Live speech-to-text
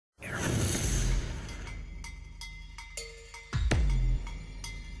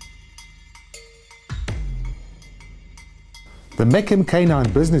The Mechem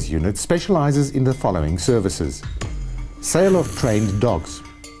Canine business unit specializes in the following services: sale of trained dogs.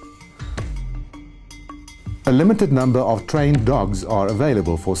 A limited number of trained dogs are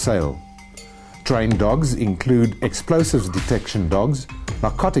available for sale. Trained dogs include explosives detection dogs,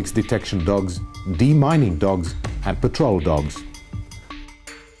 narcotics detection dogs, demining dogs, and patrol dogs.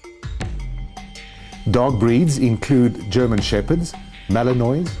 Dog breeds include German Shepherds,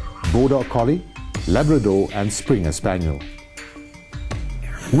 Malinois, Border Collie, Labrador, and Springer Spaniel.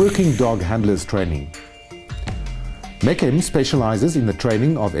 Working dog handlers training. Mechem specializes in the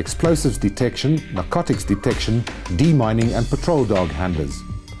training of explosives detection, narcotics detection, demining, and patrol dog handlers.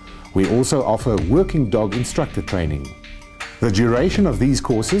 We also offer working dog instructor training. The duration of these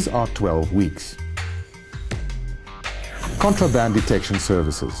courses are 12 weeks. Contraband detection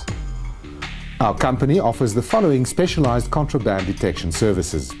services. Our company offers the following specialized contraband detection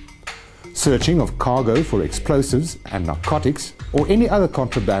services: searching of cargo for explosives and narcotics or any other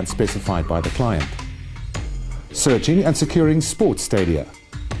contraband specified by the client. Searching and securing sports stadia.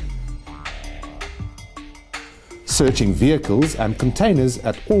 Searching vehicles and containers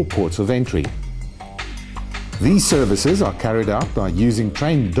at all ports of entry. These services are carried out by using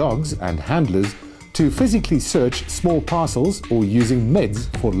trained dogs and handlers to physically search small parcels or using meds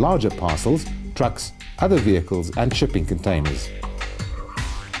for larger parcels, trucks, other vehicles and shipping containers.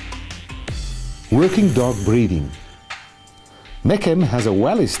 Working dog breeding. Mechem has a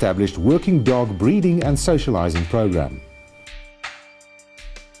well-established working dog breeding and socializing program.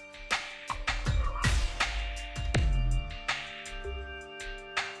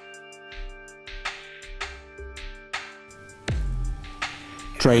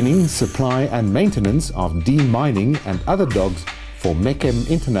 Training, supply and maintenance of demining and other dogs for Mechem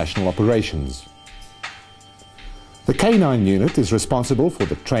international operations. The Canine unit is responsible for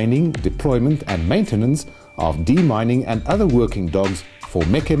the training, deployment and maintenance of demining and other working dogs for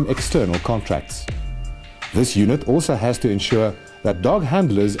Mechem external contracts. This unit also has to ensure that dog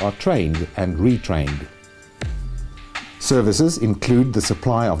handlers are trained and retrained. Services include the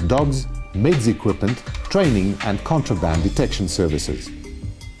supply of dogs, meds equipment, training and contraband detection services.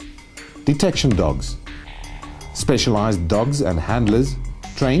 Detection dogs. Specialized dogs and handlers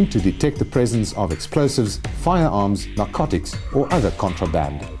trained to detect the presence of explosives, firearms, narcotics or other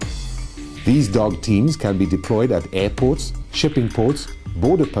contraband. These dog teams can be deployed at airports, shipping ports,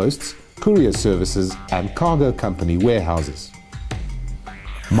 border posts, courier services and cargo company warehouses.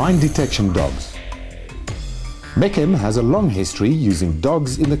 Mine detection dogs. Mechem has a long history using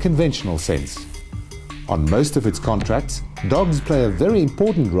dogs in the conventional sense. On most of its contracts, dogs play a very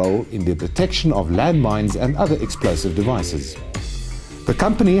important role in the detection of landmines and other explosive devices. The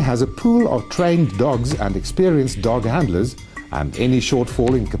company has a pool of trained dogs and experienced dog handlers, and any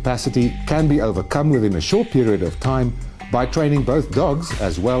shortfall in capacity can be overcome within a short period of time by training both dogs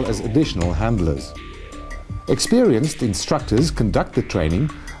as well as additional handlers. Experienced instructors conduct the training,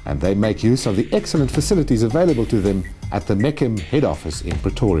 and they make use of the excellent facilities available to them at the Mechem head office in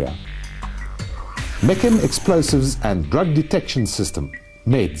Pretoria. Mechem Explosives and Drug Detection System,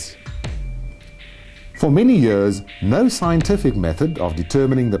 MEDS. For many years, no scientific method of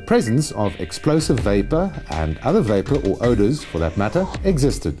determining the presence of explosive vapor and other vapor or odors, for that matter,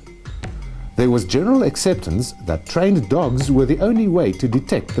 existed. There was general acceptance that trained dogs were the only way to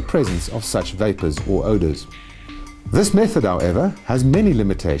detect the presence of such vapors or odors. This method, however, has many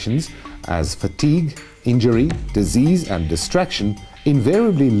limitations, as fatigue, injury, disease and distraction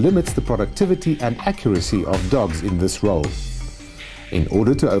invariably limits the productivity and accuracy of dogs in this role. In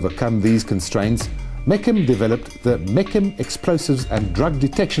order to overcome these constraints, Mechem developed the Mechem Explosives and Drug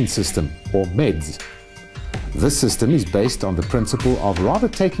Detection System, or MEDS. This system is based on the principle of rather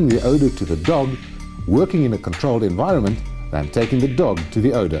taking the odor to the dog, working in a controlled environment, than taking the dog to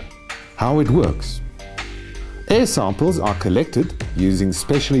the odor. How it works. Air samples are collected using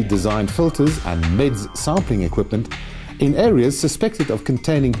specially designed filters and MEDS sampling equipment in areas suspected of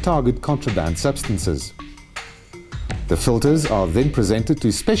containing target contraband substances. The filters are then presented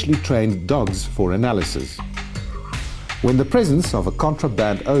to specially trained dogs for analysis. When the presence of a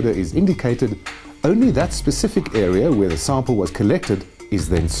contraband odor is indicated, only that specific area where the sample was collected is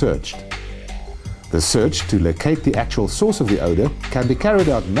then searched. The search to locate the actual source of the odor can be carried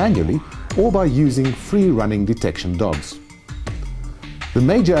out manually or by using free-running detection dogs. The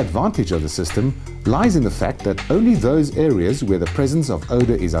major advantage of the system lies in the fact that only those areas where the presence of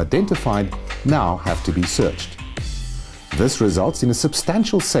odor is identified now have to be searched. This results in a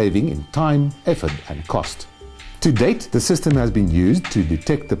substantial saving in time, effort and cost. To date, the system has been used to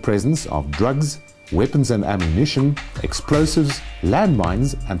detect the presence of drugs, weapons and ammunition, explosives,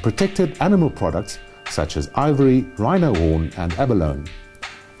 landmines and protected animal products such as ivory, rhino horn and abalone.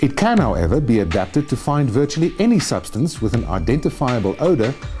 It can, however, be adapted to find virtually any substance with an identifiable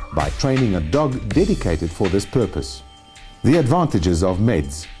odor by training a dog dedicated for this purpose. The advantages of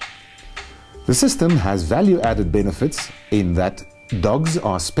meds. The system has value-added benefits in that dogs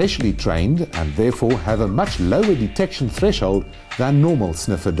are specially trained and therefore have a much lower detection threshold than normal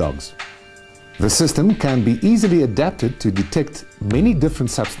sniffer dogs. The system can be easily adapted to detect many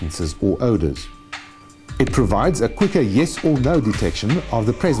different substances or odors. It provides a quicker yes or no detection of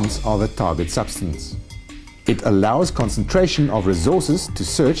the presence of a target substance. It allows concentration of resources to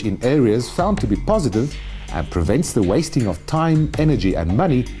search in areas found to be positive and prevents the wasting of time, energy and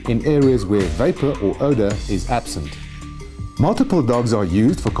money in areas where vapor or odor is absent. Multiple dogs are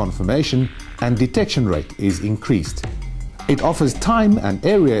used for confirmation and detection rate is increased. It offers time and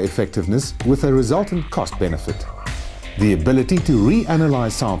area effectiveness with a resultant cost benefit. The ability to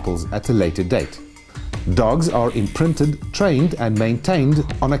reanalyze samples at a later date. Dogs are imprinted, trained and maintained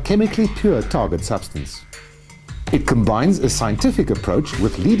on a chemically pure target substance. It combines a scientific approach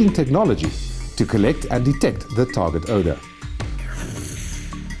with leading technology to collect and detect the target odor.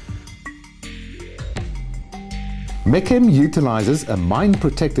 Mechem utilizes a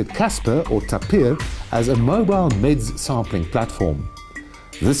mine-protected Casper or tapir as a mobile meds sampling platform.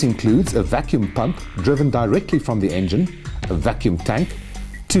 This includes a vacuum pump driven directly from the engine, a vacuum tank,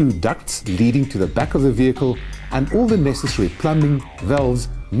 2 ducts leading to the back of the vehicle and all the necessary plumbing, valves,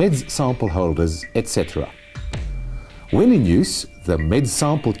 meds sample holders, etc. When in use, the meds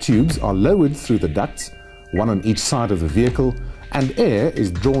sample tubes are lowered through the ducts, one on each side of the vehicle, and air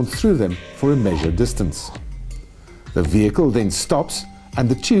is drawn through them for a measured distance. The vehicle then stops and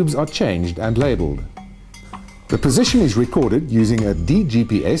the tubes are changed and labeled. The position is recorded using a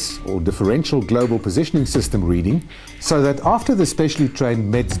DGPS or Differential Global Positioning System reading so that after the specially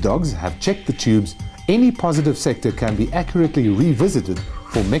trained meds dogs have checked the tubes, any positive sector can be accurately revisited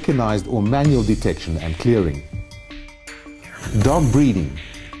for mechanized or manual detection and clearing. Dog breeding.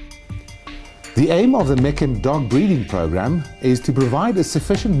 The aim of the Mechem dog breeding program is to provide a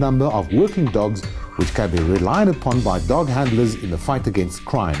sufficient number of working dogs which can be relied upon by dog handlers in the fight against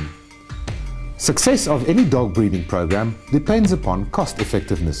crime. Success of any dog breeding program depends upon cost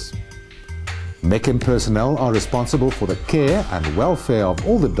effectiveness. Mechem personnel are responsible for the care and welfare of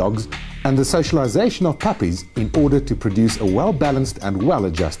all the dogs and the socialization of puppies in order to produce a well-balanced and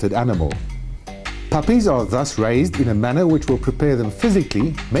well-adjusted animal. Puppies are thus raised in a manner which will prepare them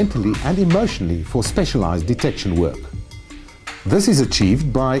physically, mentally and emotionally for specialized detection work. This is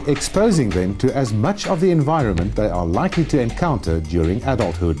achieved by exposing them to as much of the environment they are likely to encounter during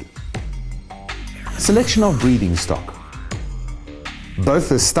adulthood. Selection of breeding stock. Both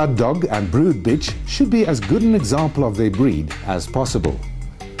the stud dog and brood bitch should be as good an example of their breed as possible.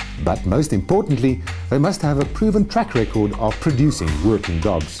 But most importantly, they must have a proven track record of producing working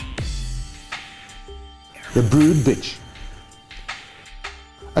dogs. The brood bitch.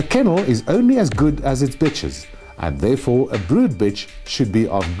 A kennel is only as good as its bitches, and therefore a brood bitch should be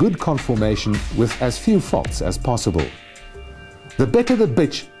of good conformation with as few faults as possible. The better the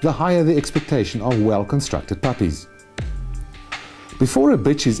bitch, the higher the expectation of well-constructed puppies. Before a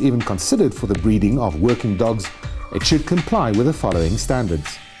bitch is even considered for the breeding of working dogs, it should comply with the following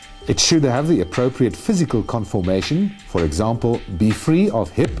standards. It should have the appropriate physical conformation, for example, be free of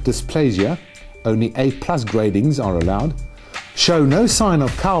hip dysplasia, only A+ gradings are allowed, show no sign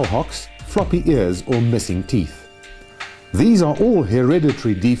of cow hocks, floppy ears or missing teeth. These are all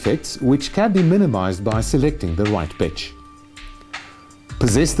hereditary defects which can be minimized by selecting the right bitch.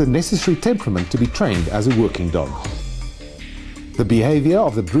 Possess the necessary temperament to be trained as a working dog. The behavior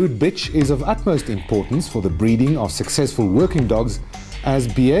of the brood bitch is of utmost importance for the breeding of successful working dogs, as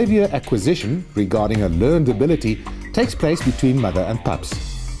behavior acquisition regarding a learned ability takes place between mother and pups.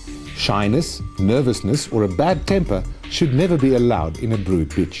 Shyness, nervousness or a bad temper should never be allowed in a brood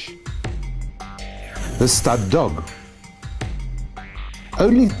bitch. The stud dog.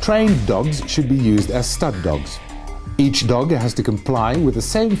 Only trained dogs should be used as stud dogs. Each dog has to comply with the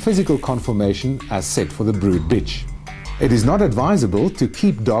same physical conformation as set for the brood bitch. It is not advisable to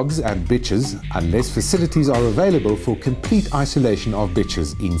keep dogs and bitches unless facilities are available for complete isolation of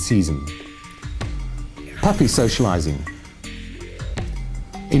bitches in season. Puppy socializing.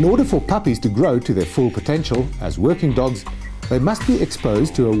 In order for puppies to grow to their full potential as working dogs, they must be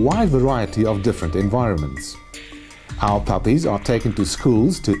exposed to a wide variety of different environments. Our puppies are taken to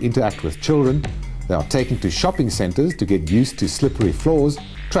schools to interact with children, they are taken to shopping centers to get used to slippery floors,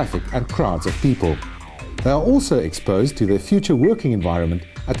 traffic and crowds of people. They are also exposed to their future working environment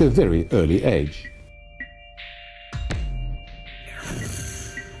at a very early age.